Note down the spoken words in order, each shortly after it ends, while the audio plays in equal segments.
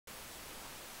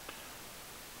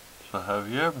So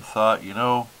have you ever thought,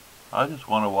 I just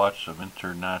want to watch some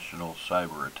international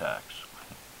cyber attacks?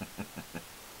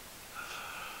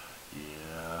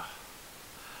 Yeah.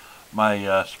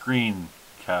 My screen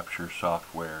capture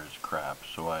software is crap,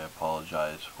 so I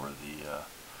apologize for the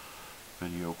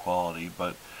video quality,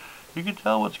 but you can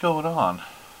tell what's going on.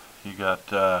 You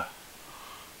got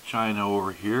China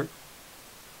over here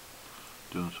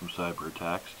doing some cyber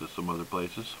attacks to some other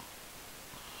places.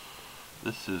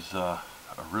 This is a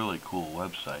really cool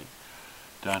website.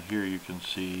 Down here you can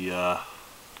see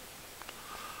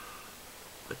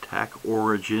attack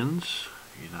origins.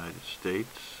 United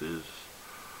States is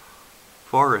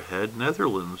far ahead.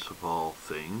 Netherlands, of all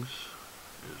things,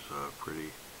 is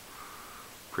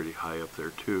pretty high up there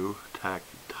too. Attack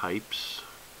types.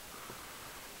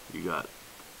 You got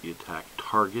the attack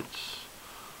targets.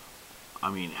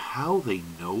 I mean, how they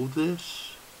know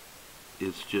this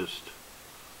is just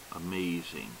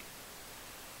amazing.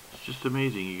 It's just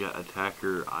amazing. You got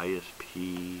attacker,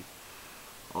 ISP,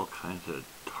 all kinds of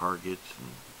targets and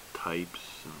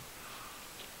types, and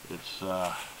it's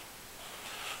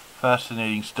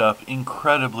fascinating stuff,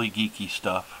 incredibly geeky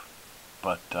stuff,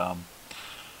 but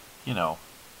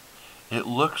it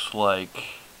looks like,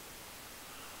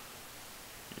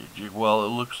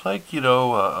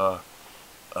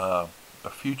 a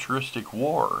futuristic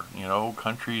war,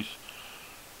 countries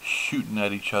shooting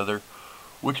at each other,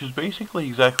 which is basically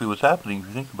exactly what's happening if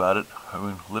you think about it. I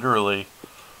mean, literally,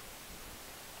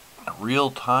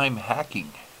 real-time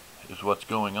hacking is what's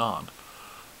going on.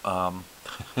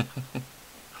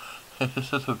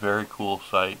 This is a very cool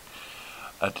site.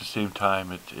 At the same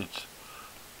time,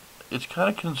 it's kind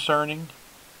of concerning,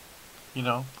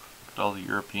 all the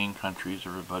European countries,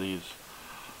 everybody is,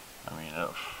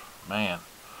 man,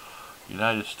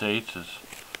 United States is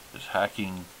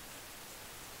hacking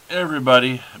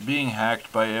everybody, being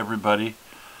hacked by everybody.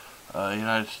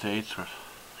 United States, we're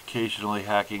occasionally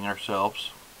hacking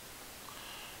ourselves,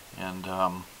 and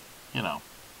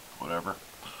whatever.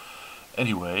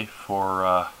 Anyway,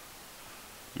 for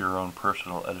your own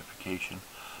personal edification,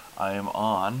 I am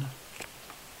on,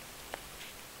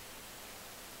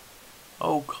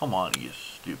 oh come on you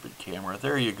stupid camera,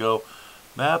 there you go,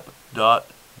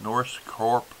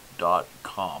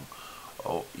 map.norsecorp.com.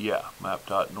 Oh yeah,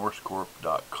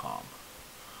 map.norsecorp.com.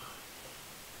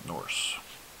 Norse.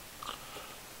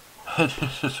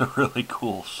 This is a really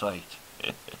cool site.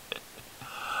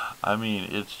 I mean,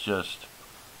 it's just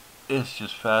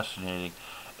fascinating,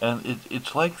 and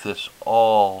it's like this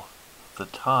all the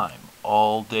time,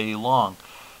 all day long.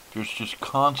 There's just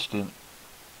constant,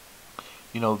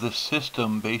 this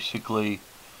system basically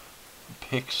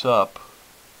picks up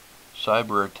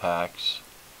cyber attacks,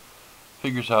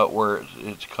 figures out where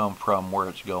it's come from, where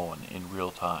it's going in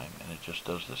real time, and it just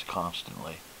does this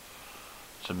constantly.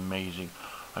 It's amazing.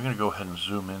 I'm going to go ahead and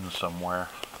zoom in somewhere.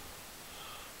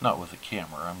 Not with the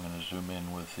camera, I'm going to zoom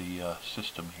in with the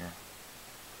system here.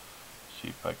 See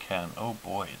if I can. Oh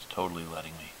boy, it's totally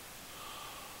letting me.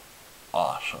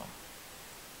 Awesome.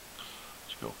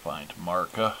 Let's go find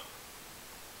Marca.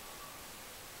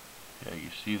 Yeah,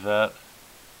 you see that?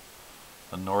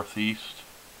 The northeast.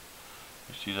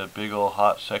 You see that big old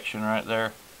hot section right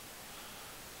there?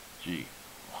 Gee,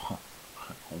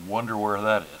 wonder where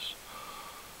that is.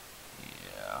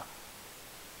 Yeah.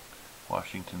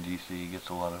 Washington, D.C. gets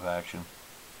a lot of action.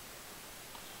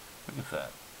 Look at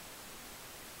that.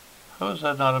 How is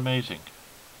that not amazing?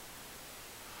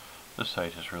 This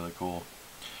site is really cool.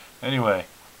 Anyway,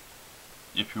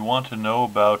 if you want to know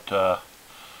about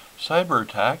cyber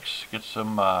attacks, get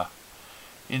some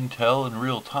intel in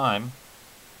real time.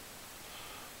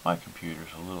 My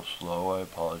computer's a little slow, I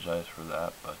apologize for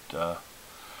that, but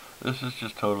this is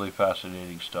just totally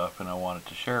fascinating stuff, and I wanted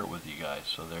to share it with you guys,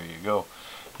 so there you go.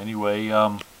 Anyway,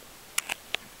 I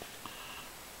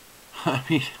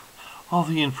mean, all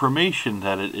the information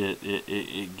that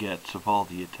it gets of all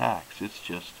the attacks, it's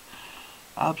just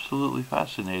absolutely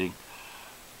fascinating.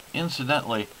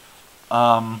 Incidentally,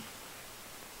 all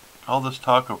this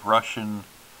talk of Russian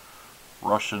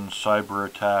cyber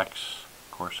attacks,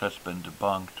 of course that's been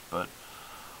debunked, but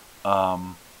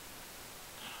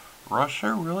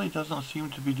Russia really doesn't seem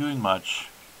to be doing much,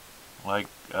 like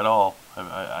at all,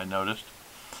 I noticed.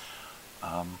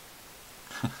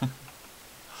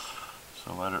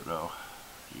 So I don't know.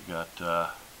 You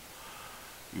got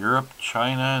Europe,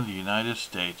 China, and the United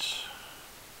States.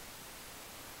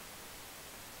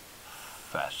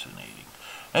 Fascinating.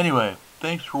 Anyway,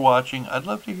 thanks for watching. I'd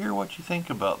love to hear what you think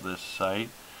about this site.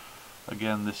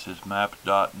 Again, this is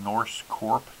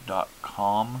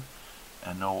map.norsecorp.com,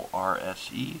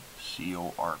 NORSECORP.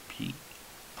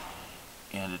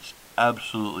 and it's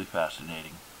absolutely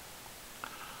fascinating.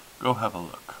 Go have a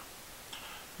look.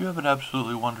 You have an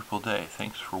absolutely wonderful day.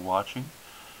 Thanks for watching,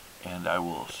 and I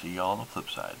will see you all on the flip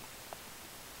side.